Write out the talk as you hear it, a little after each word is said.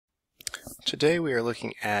Today we are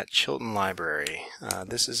looking at Chilton Library.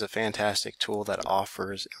 This is a fantastic tool that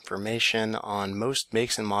offers information on most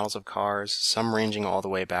makes and models of cars, some ranging all the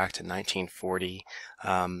way back to 1940.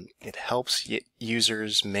 It helps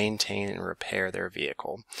users maintain and repair their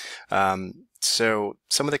vehicle. So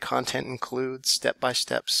some of the content includes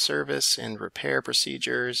step-by-step service and repair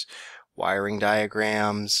procedures, wiring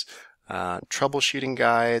diagrams, troubleshooting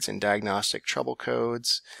guides and diagnostic trouble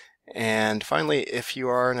codes. And finally, if you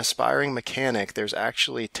are an aspiring mechanic, there's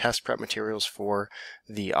actually test prep materials for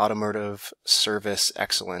the Automotive Service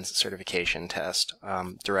Excellence Certification test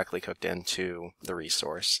directly cooked into the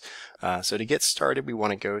resource. So to get started, we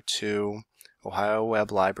want to go to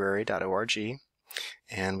ohioweblibrary.org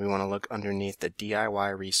and we want to look underneath the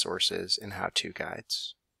DIY resources and how-to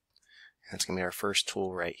guides. And that's going to be our first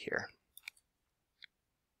tool right here.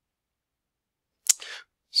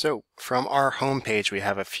 So from our home page, we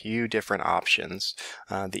have a few different options.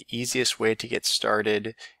 The easiest way to get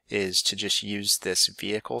started is to just use this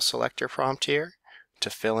vehicle selector prompt here to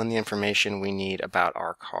fill in the information we need about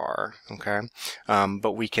our car. Okay,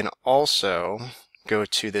 but we can also go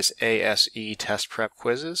to this ASE test prep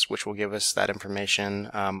quizzes, which will give us that information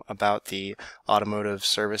about the Automotive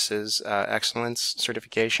Services Excellence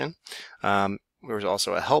certification. There's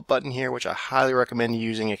also a help button here, which I highly recommend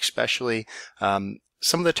using, especially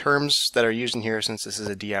some of the terms that are used in here, since this is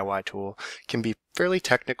a DIY tool, can be fairly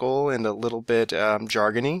technical and a little bit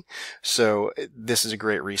jargony. So this is a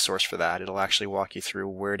great resource for that. It'll actually walk you through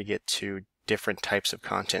where to get to different types of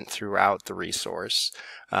content throughout the resource.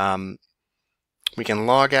 We can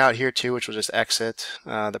log out here too, which will just exit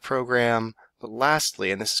the program. But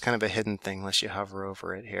lastly, and this is kind of a hidden thing unless you hover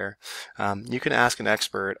over it here, you can ask an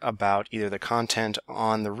expert about either the content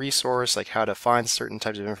on the resource, like how to find certain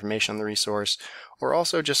types of information on the resource, or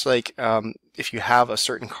also just like if you have a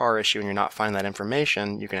certain car issue and you're not finding that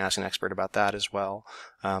information, you can ask an expert about that as well.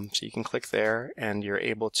 So you can click there and you're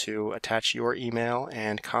able to attach your email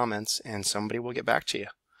and comments and somebody will get back to you.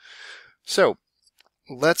 So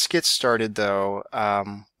let's get started though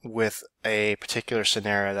with a particular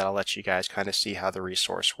scenario that I'll let you guys kind of see how the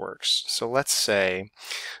resource works. So let's say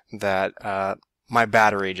that my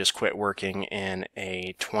battery just quit working in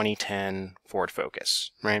a 2010 Ford Focus,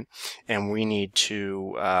 right? And we need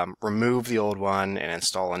to remove the old one and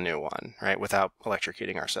install a new one, right? Without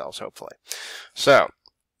electrocuting ourselves, hopefully. So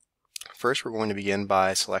first we're going to begin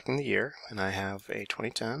by selecting the year, and I have a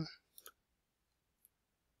 2010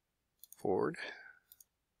 Ford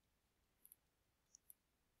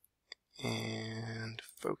and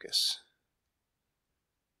Focus.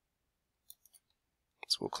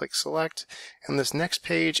 So we'll click select, and this next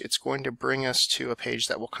page, it's going to bring us to a page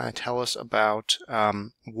that will kind of tell us about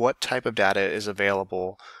what type of data is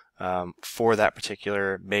available for that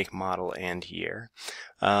particular make, model, and year.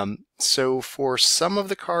 So for some of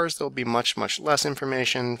the cars, there'll be much less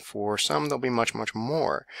information. For some, there'll be much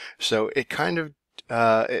more. So it kind of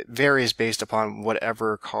it varies based upon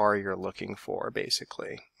whatever car you're looking for,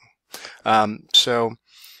 basically. So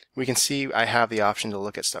we can see I have the option to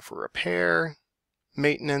look at stuff for repair,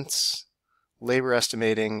 maintenance, labor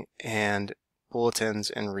estimating, and bulletins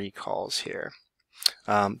and recalls here.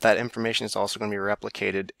 That information is also going to be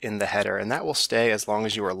replicated in the header, and that will stay as long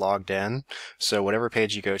as you are logged in. So whatever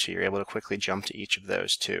page you go to, you're able to quickly jump to each of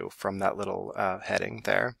those two from that little heading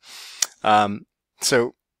there.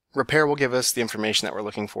 So repair will give us the information that we're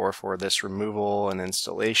looking for this removal and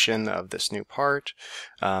installation of this new part,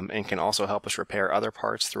 and can also help us repair other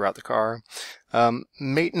parts throughout the car.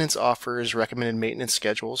 Maintenance offers recommended maintenance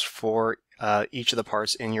schedules for each of the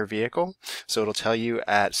parts in your vehicle. So it'll tell you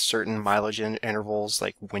at certain mileage intervals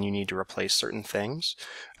like when you need to replace certain things.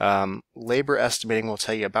 Labor estimating will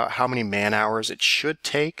tell you about how many man hours it should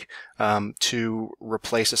take to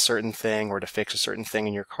replace a certain thing or to fix a certain thing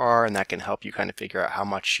in your car, and that can help you kind of figure out how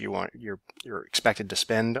much you're expected to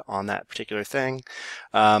spend on that particular thing.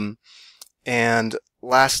 And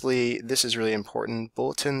lastly, this is really important,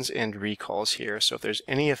 bulletins and recalls here. So if there's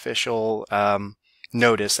any official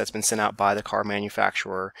notice that's been sent out by the car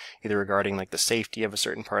manufacturer, either regarding like the safety of a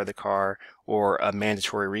certain part of the car or a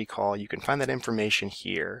mandatory recall, you can find that information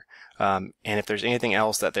here. And if there's anything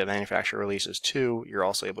else that the manufacturer releases too, you're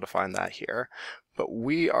also able to find that here. But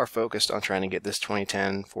we are focused on trying to get this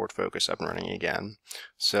 2010 Ford Focus up and running again.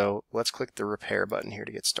 So let's click the repair button here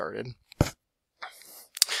to get started.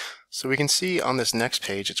 So we can see on this next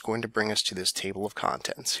page, it's going to bring us to this table of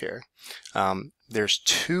contents here. There's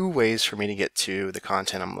two ways for me to get to the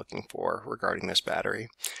content I'm looking for regarding this battery.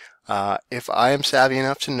 If I am savvy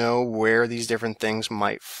enough to know where these different things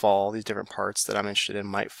might fall, these different parts that I'm interested in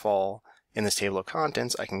might fall in this table of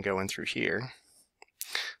contents, I can go in through here.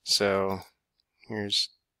 So Here's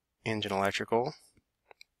engine electrical.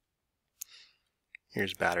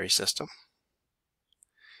 Here's battery system.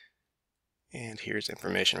 And here's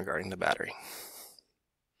information regarding the battery.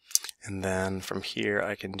 And then from here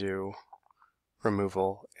I can do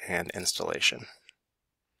removal and installation.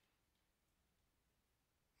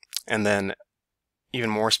 And then even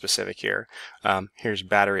more specific here, here's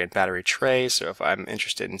battery and battery tray. So if I'm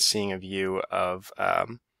interested in seeing a view of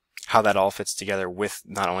how that all fits together with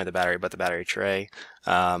not only the battery but the battery tray,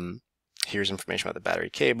 here's information about the battery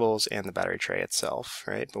cables and the battery tray itself,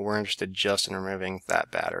 right? But we're interested just in removing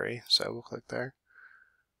that battery, so we'll click there.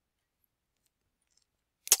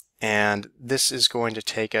 And this is going to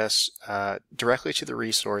take us directly to the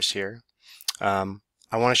resource here.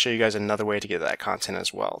 I want to show you guys another way to get that content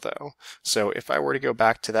as well, though. So if I were to go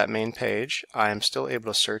back to that main page, I am still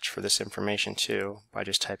able to search for this information too by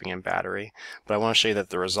just typing in battery. But I want to show you that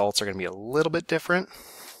the results are going to be a little bit different.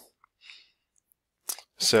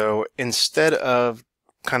 So instead of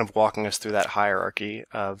kind of walking us through that hierarchy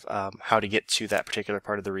of how to get to that particular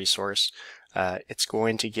part of the resource, it's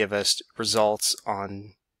going to give us results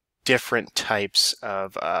on different types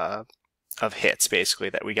of hits, basically,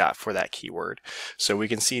 that we got for that keyword. So we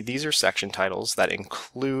can see these are section titles that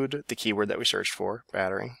include the keyword that we searched for,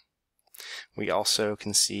 battery. We also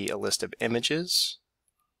can see a list of images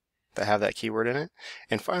that have that keyword in it.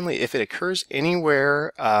 And finally, if it occurs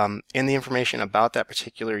anywhere in the information about that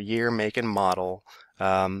particular year, make, and model,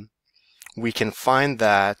 we can find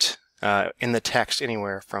that in the text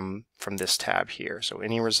anywhere from this tab here. So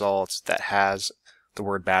any results that has the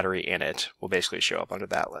word battery in it will basically show up under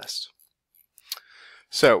that list.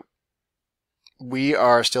 So we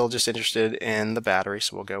are still just interested in the battery,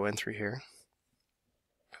 so we'll go in through here.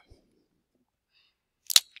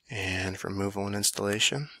 And removal and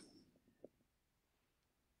installation.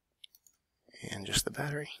 And just the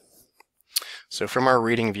battery. So from our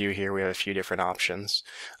reading view here, we have a few different options.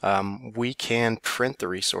 We can print the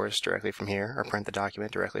resource directly from here, or print the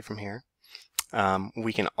document directly from here.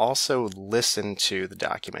 We can also listen to the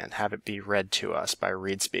document, have it be read to us by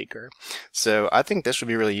read speaker. So I think this would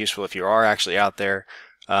be really useful if you are actually out there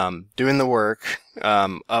doing the work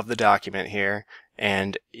of the document here,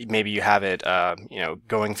 and maybe you have it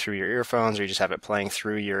going through your earphones, or you just have it playing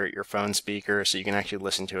through your phone speaker, so you can actually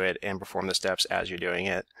listen to it and perform the steps as you're doing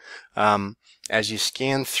it. As you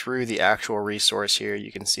scan through the actual resource here,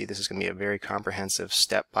 you can see this is going to be a very comprehensive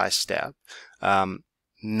step-by-step.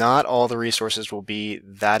 Not all the resources will be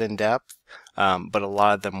that in-depth, but a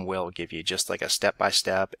lot of them will give you just like a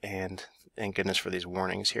step-by-step, and thank goodness for these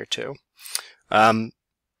warnings here too.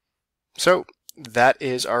 So that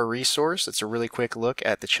is our resource. It's a really quick look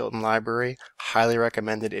at the Chilton Library. Highly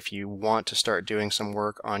recommended if you want to start doing some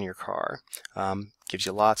work on your car. Gives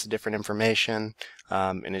you lots of different information,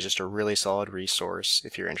 and is just a really solid resource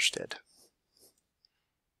if you're interested.